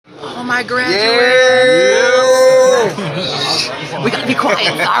Oh, my graduate. Yeah. We gotta be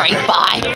quiet. Sorry. Bye.